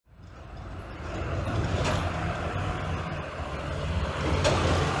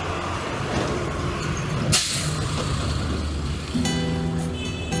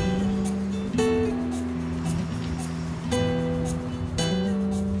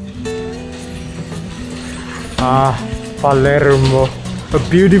Palermo, a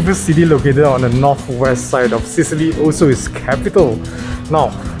beautiful city located on the northwest side of Sicily, also its capital. Now,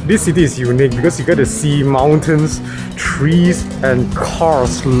 this city is unique because you get to see mountains, trees and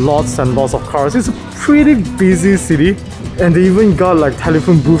cars, lots and lots of cars. It's a pretty busy city, and they even got like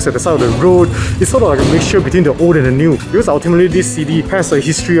telephone booths at the side of the road. It's sort of like a mixture between the old and the new, because ultimately this city has a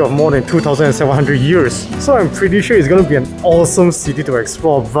history of more than 2,700 years. So I'm pretty sure it's going to be an awesome city to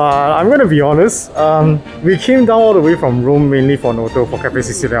explore. But I'm going to be honest, we came down all the way from Rome mainly for Noto, for Caffe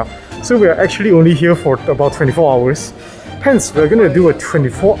Sicilia. So we are actually only here for about 24 hours. Hence, we're going to do a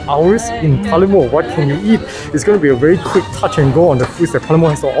 24 hours in Palermo. What can you eat? It's going to be a very quick touch and go on the foods that Palermo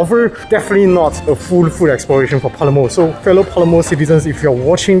has to offer. Definitely not a full food exploration for Palermo. So fellow Palermo citizens, if you're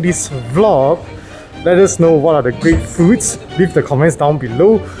watching this vlog, let us know what are the great foods. Leave the comments down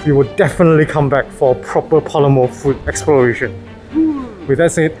below. We will definitely come back for a proper Palermo food exploration. With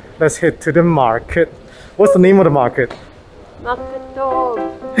that said, let's head to the market. What's the name of the market? Mercato.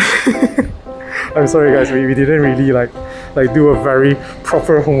 I'm sorry guys, we didn't really like do a very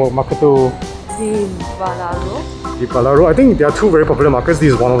proper homework. Mercato Di Ballaro. Di Ballaro. I think there are two very popular markets.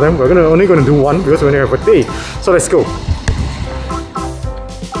 This is one of them. We're only gonna do one because we only have a day. So let's go.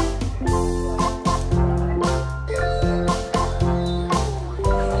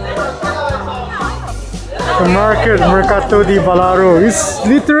 The market, Mercato di Ballaro, is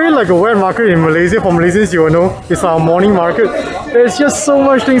literally like a wet market in Malaysia. For Malaysians, you will know it's our morning market. There's just so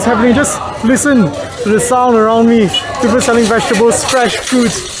much things happening. Just listen to the sound around me. People selling vegetables, fresh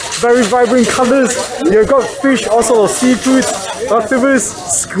fruits, very vibrant colors. You've got fish, all sorts of seafood,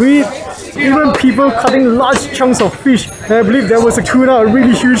 octopus, squid, even people cutting large chunks of fish. And I believe there was a tuna, a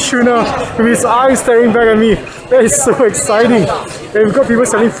really huge tuna, with his eyes staring back at me. That is so exciting. And we've got people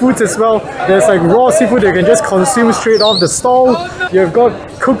selling foods as well. There's like raw seafood that you can just consume straight off the stall. You've got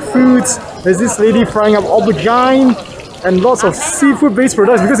cooked foods. There's this lady frying up aubergine and lots of seafood-based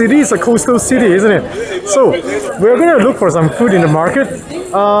products because it is a coastal city, isn't it? So we're gonna look for some food in the market.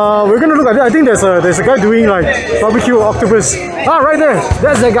 We're gonna look at it. I think there's a guy doing like Bbq Octopus. Ah, right there.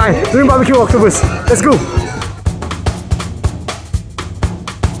 That's that guy doing Bbq Octopus. Let's go.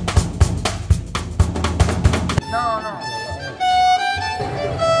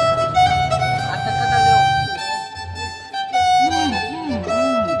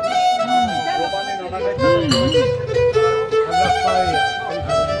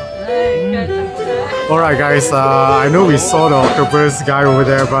 Alright guys, I know we saw the octopus guy over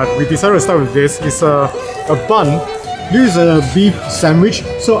there, but we decided to start with this. It's a bun. This is a beef sandwich.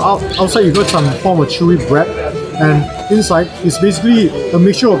 So outside you got some form of chewy bread, and inside is basically a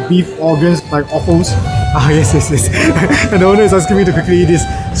mixture of beef organs like offals. Ah yes. And the owner is asking me to quickly eat this.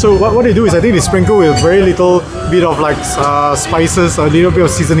 So what they do is I think they sprinkle with very little bit of like spices, a little bit of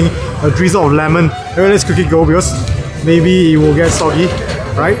seasoning, a drizzle of lemon. Anyway, let's quickly go because maybe it will get soggy,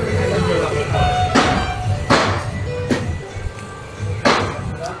 right?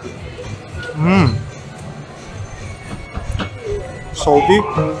 Salty,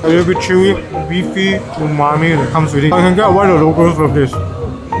 a little bit chewy, beefy, umami that comes with it. I can get why the locals love this.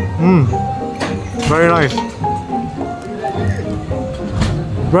 Very nice.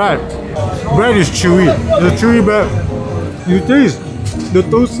 Bread is chewy. The chewy bread. You taste the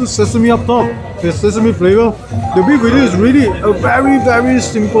toasted sesame up top. The sesame flavor. The beef with it is really a very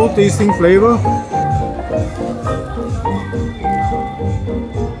simple tasting flavor.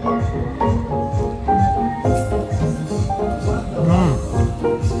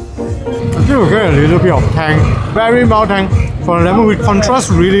 We'll get a little bit of tang, very mild tang for the lemon, which contrasts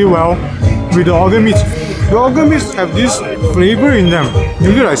really well with the organ meats. The organ meats have this flavor in them,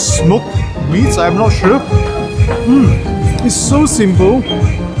 maybe like smoked meats, I'm not sure. It's so simple,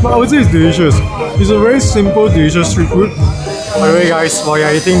 but I would say it's delicious. It's a very simple, delicious street food. By the way guys, while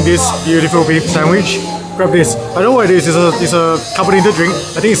you're eating this beautiful beef sandwich, grab this. I don't know what it is, it's a carbonated drink.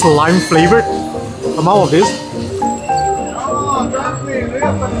 I think it's lime flavored. Amount of this.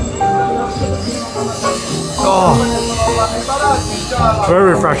 Oh,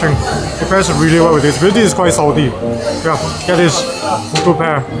 very refreshing. It pairs really well with this. But this is quite salty. Yeah, get this. Good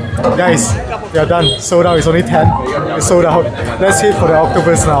pair. Guys, we are done. Sold out. It's only 10. It's sold out. Let's hit for the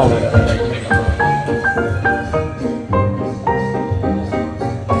octopus now.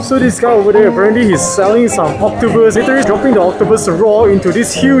 So this guy over there, apparently he's selling some octopus, literally dropping the octopus raw into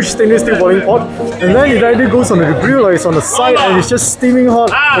this huge stainless steel boiling pot, and then it directly goes on the grill, like it's on the side, and it's just steaming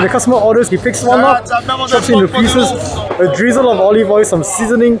hot. When the customer orders, he picks one up, chops it into pieces, a drizzle of olive oil, some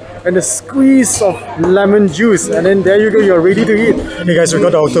seasoning, and a squeeze of lemon juice, and then there you go, you're ready to eat. Hey guys, we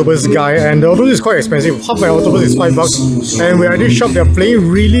got the octopus guy, and the octopus is quite expensive. Half my octopus is $5, and we're at this shop, they're playing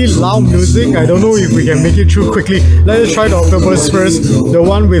really loud music. I don't know if we can make it through quickly. Let's try the octopus first, the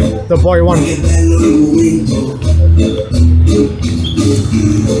one with the boy one.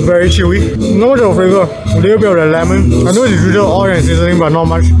 Very chewy, not much of flavor, a little bit of the lemon. I know it's usual oil and seasoning, but not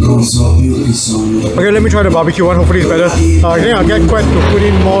much. Okay, let me try the barbecue one, hopefully it's better. I think I'll get Quet to put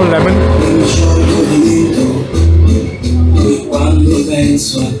in more lemon.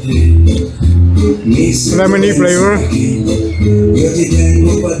 Lemony flavor.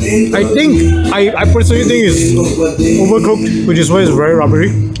 I personally think it's overcooked, which is why it's very rubbery.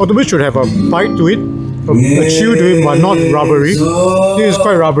 Octopus should have a bite to it, a chew to it, but not rubbery. This is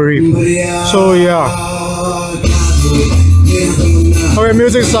quite rubbery. So yeah. Okay,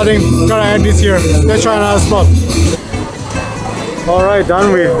 music starting. Gotta add this here. Let's try another spot. Alright,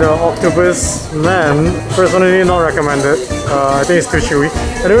 done with the octopus. Man, personally not recommended. I think it's too chewy.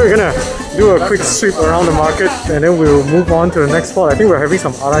 And then we're gonna do a quick sweep around the market, and then we'll move on to the next spot. I think we're having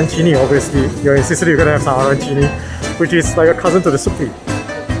some arancini, obviously. You're in Sicily, you're gonna have some arancini, which is like a cousin to the soup.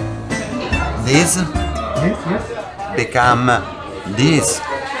 This become this.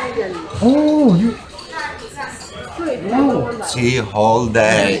 Oh, you... See, all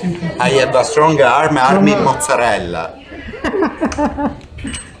day. I have a strong army mozzarella.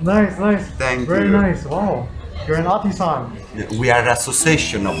 Nice, nice. Thank Very you. nice. Wow. You're an artisan. We are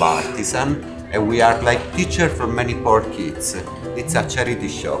association of artisan, and we are like teacher for many poor kids. It's a charity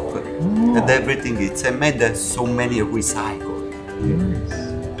shop, and everything is made so many recycled.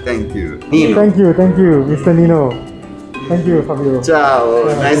 Nice. Thank you, Nino. Thank you, Mr. Nino. Thank you, Fabio. Ciao,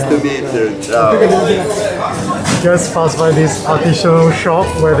 nice to meet you. Ciao. Just passed by this artisanal shop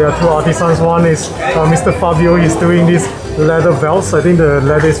where there are two artisans. One is Mr. Fabio. He's doing these leather belts. I think the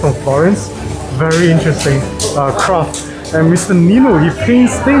leather is from Florence. Very interesting craft. And Mr. Nino, he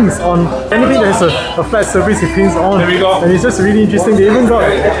paints things on anything that has a flat surface, he paints on. There we go. And it's just really interesting. They even got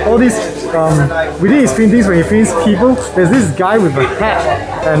all these, within his paintings, when he paints people, there's this guy with a hat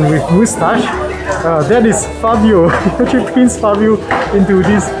and with moustache. That is Fabio. He actually paints Fabio into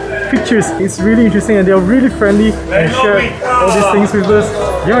these pictures. It's really interesting, and they're really friendly and share all these things with us.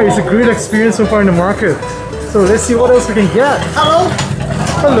 Yeah, it's a great experience so far in the market. So let's see what else we can get. Hello!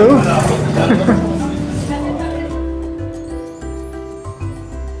 Hello!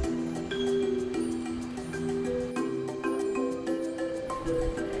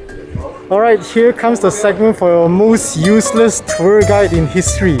 Alright, here comes the segment for your most useless tour guide in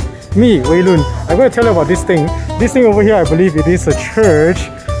history. Me, Wei Lun. I'm going to tell you about this thing. This thing over here, I believe it is a church.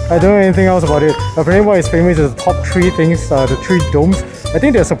 I don't know anything else about it. Apparently what is famous is the top three things, the three domes. I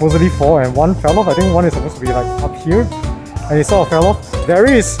think there's supposedly four and one fell off. I think one is supposed to be like up here, and it sort of fell off. There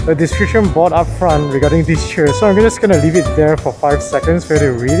is a description board up front regarding this church, so I'm just going to leave it there for 5 seconds for you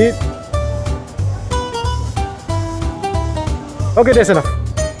to read it. Okay, that's enough.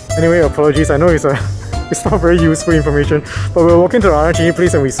 Anyway, apologies, I know it's not very useful information, but we were walking to the arancini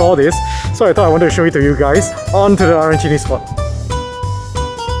place and we saw this, so I thought I wanted to show it to you guys. On to the arancini spot.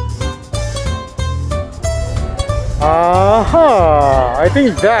 Aha! I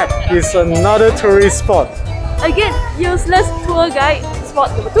think that is another tourist spot. Again, useless tour guide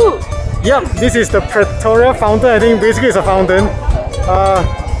spot number 2. Yep, this is the Pretoria fountain. I think basically it's a fountain.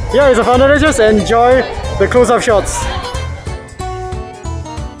 Yeah, it's a fountain. Let's just enjoy the close-up shots.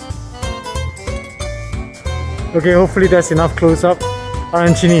 Okay, hopefully that's enough close-up.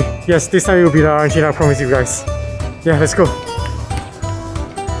 Arancini. Yes, this time it will be the arancini, I promise you guys. Yeah, let's go.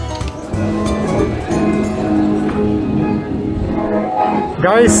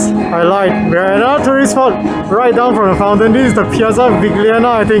 Guys, I lied. We're at another tourist spot right down from the fountain. This is the Piazza Vigliana,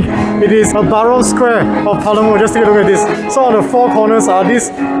 I think. It is a borough square of Palermo. Just take a look at this. So on the four corners are these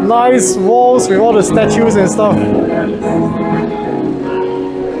nice walls with all the statues and stuff.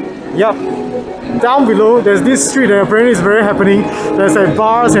 Yep. Down below, there's this street that apparently is very happening. There's like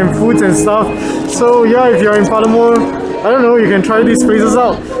bars and foods and stuff. So yeah, if you're in Palermo, I don't know, you can try these places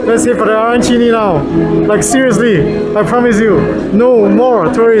out. Let's head for the arancini now. Like seriously, I promise you, no more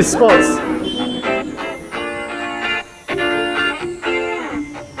tourist spots.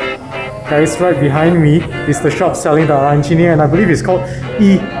 Guys, right behind me is the shop selling the arancini, and I believe it's called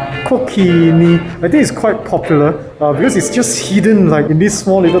Cocchini. I think it's quite popular because it's just hidden like in this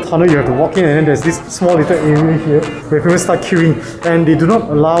small little tunnel. You have to walk in and then there's this small little area here where people start queuing and they do not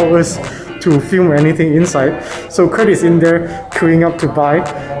allow us to film anything inside. So Kurt is in there queuing up to buy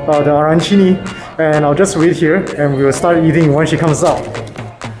the arancini, and I'll just wait here and we will start eating when she comes out.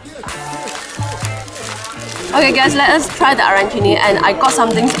 Okay guys, let us try the arancini, and I got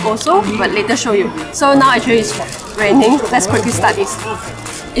some things also, but later show you. So now actually it's raining. Let's quickly start this.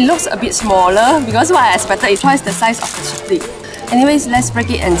 It looks a bit smaller because what I expected is twice the size of the chutney. Anyways, let's break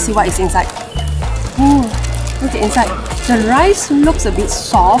it and see what is inside. Look at inside. The rice looks a bit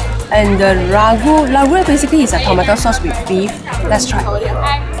soft, and the ragu basically is a tomato sauce with beef. Let's try.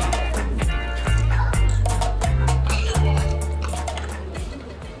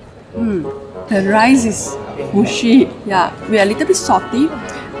 The rice is mushy. Yeah, we are a little bit salty,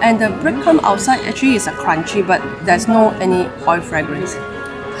 and the breadcrumb outside actually is a crunchy, but there's no any oil fragrance.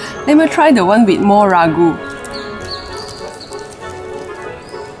 Let me try the one with more ragu.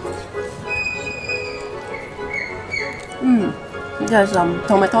 There's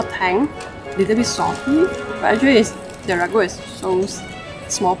tomato tang, little bit salty, but actually the ragu is so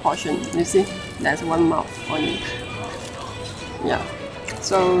small portion. You see, there's one mouth on it. Yeah,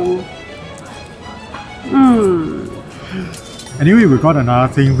 so Anyway, we got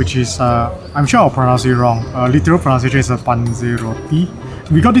another thing which is, I'm sure I'll pronounce it wrong. Literal pronunciation is a Panzerotti.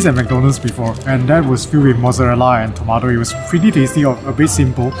 We got this at McDonald's before, and that was filled with mozzarella and tomato. It was pretty tasty, a bit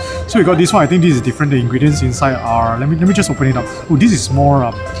simple. So we got this one. I think this is different. The ingredients inside are, let me just open it up. Oh, this is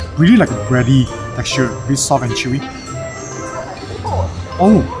more really like a bready texture, a bit soft and chewy.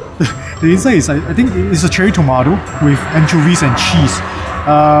 Oh, the inside is, I think it's a cherry tomato with anchovies and cheese.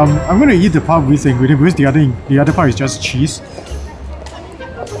 I'm gonna eat the part with the ingredient because the other part is just cheese.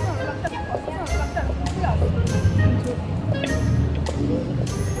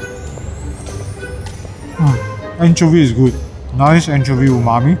 Anchovy is good. Nice anchovy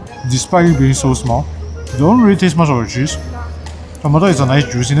umami, despite it being so small. Don't really taste much of the cheese. Tomato is a nice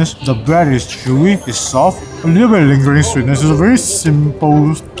juiciness. The bread is chewy, it's soft, a little bit of lingering sweetness. It's a very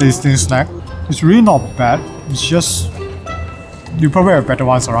simple tasting snack. It's really not bad. It's just, you probably have better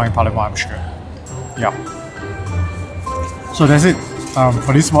ones around in Palermo, I'm sure. Yeah. So that's it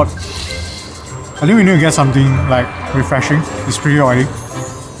for this spot. I think we need to get something like refreshing. It's pretty oily.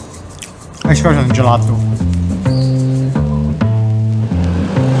 Let's try some gelato.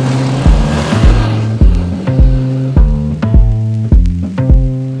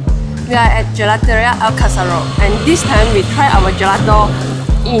 We are at Gelateria Al Cassaro, and this time we try our gelato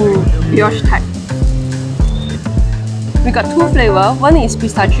in brioche type. We got two flavors. One is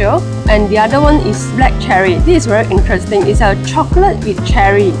pistachio and the other one is black cherry. This is very interesting. It's a chocolate with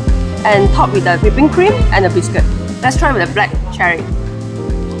cherry and topped with a whipping cream and a biscuit. Let's try with the black cherry.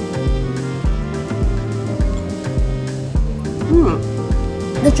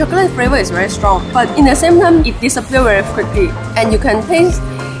 The chocolate flavor is very strong, but in the same time it disappears very quickly, and you can taste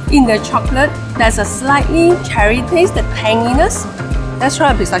in the chocolate there's a slightly cherry taste, the tanginess. Let's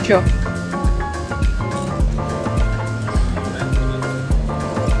try a pistachio.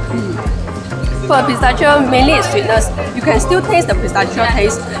 For a pistachio, mainly it's sweetness. You can still taste the pistachio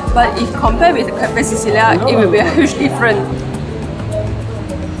taste, but if compared with the Caffe Sicilia, it will be a huge difference.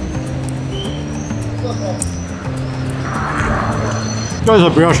 That is a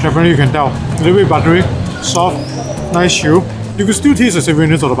brioche, definitely you can tell. A little bit buttery, soft, nice chew. You can still taste the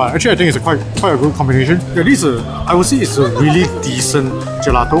savouriness of the bun. Actually, I think it's quite a good combination. Yeah, this is I would say it's a really decent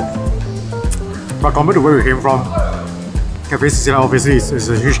gelato. But compared to where we came from, Caffe Sicilia obviously is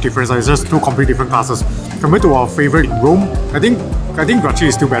a huge difference. It's just two completely different classes. Compared to our favourite in Rome, I think Bbq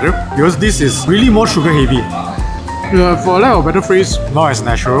is still better because this is really more sugar heavy. For lack of a better phrase, not as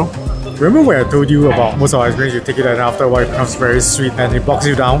natural. Remember when I told you about most of our ice creams, you take it and after a while it becomes very sweet and it bogs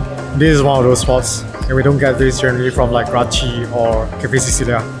you down? This is one of those spots, and we don't get this generally from like Bbq or Caffe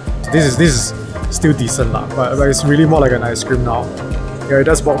Sicilia. This is still decent lah, but it's really more like an ice cream now. Yeah, it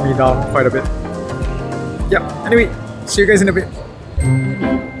does bog me down quite a bit. Yeah, anyway, see you guys in a bit.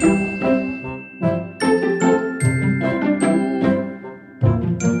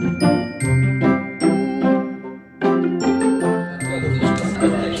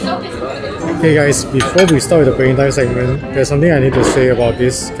 Hey guys, before we start with the brain time segment, there's something I need to say about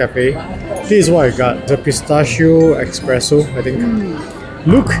this cafe. This is what I got, the pistachio espresso, I think.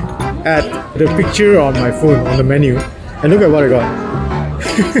 Look at the picture on my phone, on the menu, and look at what I got.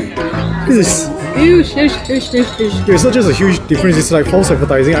 This is huge. It's not just a huge difference, it's like false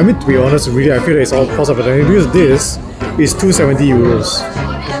advertising. I mean, to be honest, really, I feel that it's all false advertising because this is 270 euros.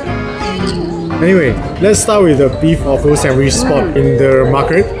 Anyway, let's start with the beef offal sandwich spot in the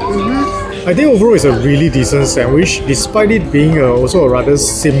market. I think overall it's a really decent sandwich, despite it being also a rather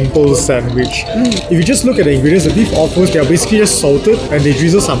simple sandwich. If you just look at the ingredients, the beef offals, they're basically just salted and they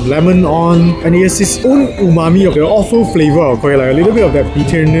drizzle some lemon on, and it has its own umami of the offal flavor, I'll call it, like a little bit of that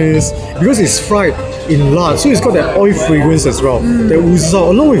bitterness, because it's fried in lard, so it's got that oil fragrance as well that oozes out,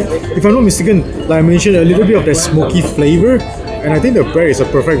 along with, if I'm not mistaken, like I mentioned, a little bit of that smoky flavor. And I think the bread is a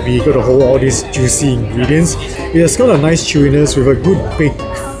perfect vehicle to hold all these juicy ingredients. It has got a nice chewiness with a good big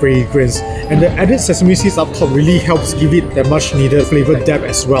fragrance, and the added sesame seeds up top really helps give it that much needed flavor depth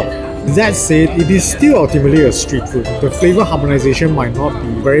as well. That said, it is still ultimately a street food. The flavor harmonization might not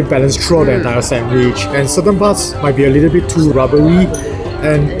be very balanced throughout the entire sandwich, and certain parts might be a little bit too rubbery.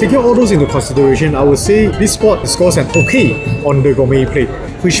 And taking all those into consideration, I would say this spot scores an okay on the gourmet plate,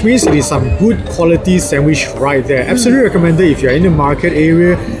 which means it is some good quality sandwich right there. Absolutely recommended if you're in the market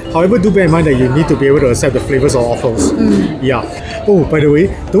area. However, do bear in mind that you need to be able to accept the flavors of offals. Yeah. Oh, by the way,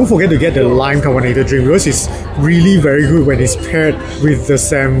 don't forget to get the lime carbonated drink because it's really very good when it's paired with the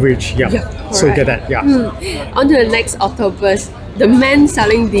sandwich. Yeah. So get that. Yeah. On to the next octopus. The man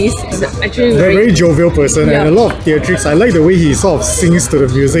selling these is actually a very jovial person and a lot of theatrics. I like the way he sort of sings to the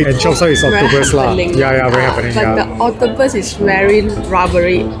music and chops out his octopus. Yeah, very happening. But the octopus is very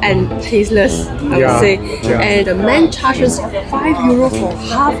rubbery and tasteless, I would say. And the man charges €5 for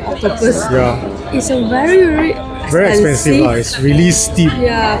half octopus. It's a very expensive. It's really steep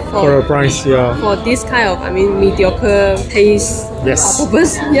for a price. For this kind of, mediocre taste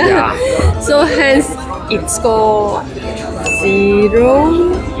octopus. So hence it score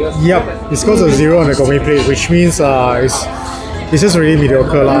 0. Yep, it scores a 0 on the gourmet plate, which means it's just really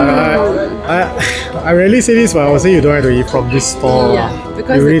mediocre. I rarely say this, but I would say you don't have to eat from this store.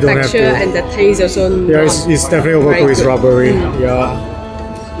 Because you really the texture and the taste also. It's definitely overcooked. It's rubbery.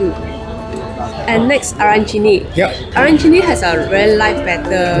 And next, arancini. Arancini has a very light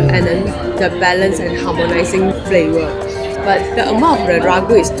batter and then the balance and harmonizing flavor. But the amount of the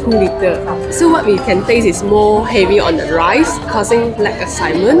ragu is too little. So what we can taste is more heavy on the rice, causing lack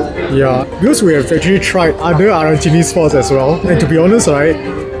excitement. Yeah, because we have actually tried other arancini spots as well. And to be honest, right,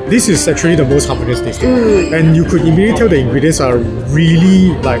 this is actually the most harmonious tasting. And you could immediately tell the ingredients are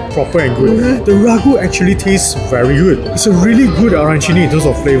really proper and good. The ragu actually tastes very good. It's a really good arancini in terms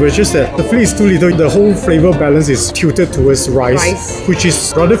of flavor. It's just that the flavor is too little. The whole flavor balance is tilted towards rice. Which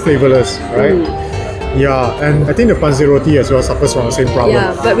is rather flavorless, right? Yeah, and I think the Panzerotti as well suffers from the same problem.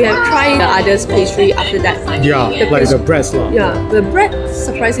 Yeah, but we have tried the others pastry after that. Yeah, the breads. Yeah, the bread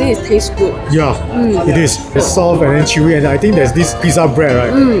surprisingly it tastes good. Yeah, it is. It's soft and then chewy, and I think there's this pizza bread,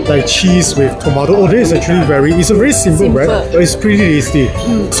 right? Like cheese with tomato. Oh, that is actually it's a very simple bread, but it's pretty tasty.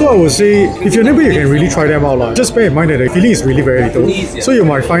 So I would say, if you're nearby, you can really try them out. Just bear in mind that the filling is really very little. So you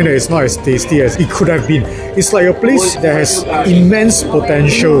might find that it's not as tasty as it could have been. It's like a place that has immense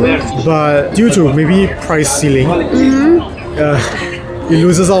potential, but due to maybe price ceiling, it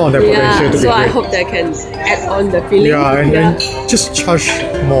loses out on that potential to be great. I hope they can add on the filling. And just charge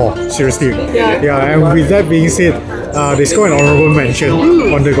more, seriously. And with that being said, they score an honorable mention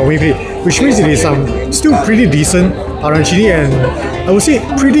on the gourmet plate, which means it is still pretty decent arancini and I would say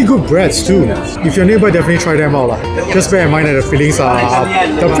pretty good breads too. If you're nearby, definitely try them out. Just bear in mind that the fillings are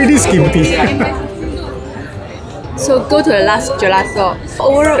pretty skimpy. So go to the last gelato.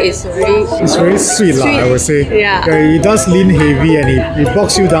 Overall, it's very sweet, I would say. It does lean heavy and it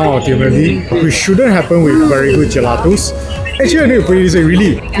bogs you down ultimately, which shouldn't happen with very good gelatos. Actually, I need to put it this way,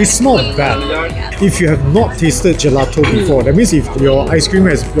 really, it's not bad. If you have not tasted gelato before, that means if your ice cream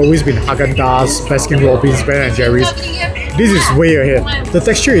has always been Haagen-Dazs, Baskin-Robbins, Ben & Jerry's, this is way ahead. The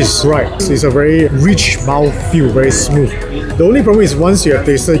texture is right. It's a very rich mouthfeel, very smooth. The only problem is once you have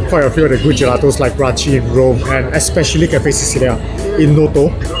tasted quite a few of the good gelatos like Bracci in Rome and especially Caffe Sicilia in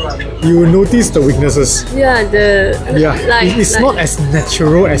Noto, you will notice the weaknesses. It's not as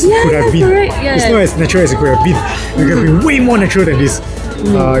natural as it could have been. It's not as natural as it could have been. It could have been way more natural than this.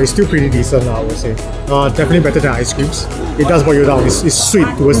 It's still pretty decent, I would say. Definitely better than ice creams. It does bog you down. It's sweet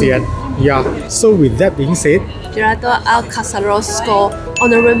towards the end. So with that being said, Gelato Al Cassaro score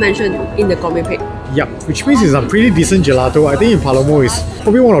honorable mention in the gourmet plate. Which means it's a pretty decent gelato. I think in Palermo is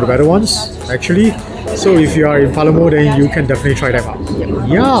probably one of the better ones, actually. So if you are in Palermo, then you can definitely try them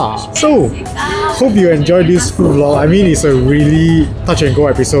out. So hope you enjoyed this food vlog. It's a really touch and go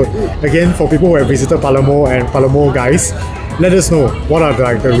episode. Again, for people who have visited Palermo and Palermo guys, let us know what are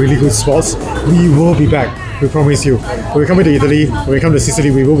the really good spots. We will be back. We promise you. When we come to Italy, when we come to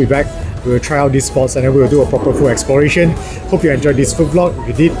Sicily, we will be back. We will try out these spots and then we will do a proper food exploration. Hope you enjoyed this food vlog.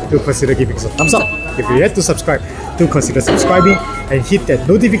 If you did, do consider giving us a thumbs up. If you're yet to subscribe, do consider subscribing and hit that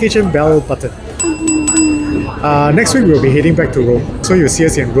notification bell button. Next week we'll be heading back to Rome, so you'll see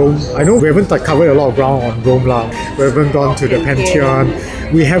us in Rome. I know we haven't covered a lot of ground on Rome lah. We haven't gone to the Pantheon.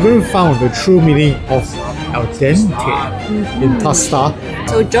 We haven't found the true meaning of al dente in pasta.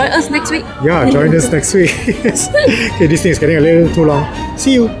 So join us next week. Yeah, join us next week. Okay, this thing is getting a little too long.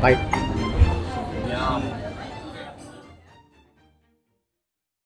 See you. Bye.